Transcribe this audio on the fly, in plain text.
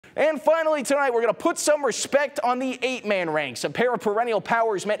And finally tonight, we're going to put some respect on the 8-man ranks. A pair of perennial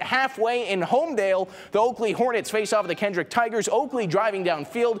powers met halfway in Homedale. The Oakley Hornets face off the Kendrick Tigers. Oakley driving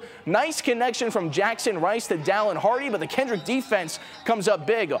downfield. Nice connection from Jackson Rice to Dallin Hardy, but the Kendrick defense comes up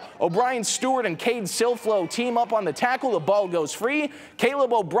big. O'Brien Stewart and Cade Silflo team up on the tackle. The ball goes free.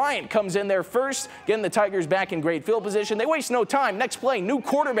 Caleb O'Brien comes in there first, getting the Tigers back in great field position. They waste no time. Next play, new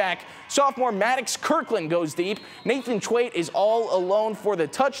quarterback. Sophomore Maddox Kirkland goes deep. Nathan Twait is all alone for the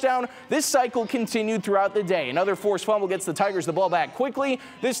touchdown. This cycle continued throughout the day. Another forced fumble gets the Tigers the ball back quickly.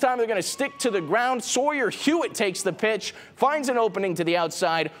 This time they're going to stick to the ground. Sawyer Hewitt takes the pitch, finds an opening to the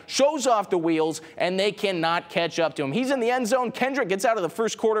outside, shows off the wheels, and they cannot catch up to him. He's in the end zone. Kendrick gets out of the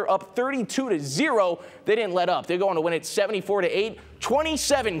first quarter up 32-0. They didn't let up. They're going to win it 74-8.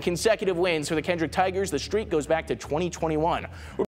 27 consecutive wins for the Kendrick Tigers. The streak goes back to 2021.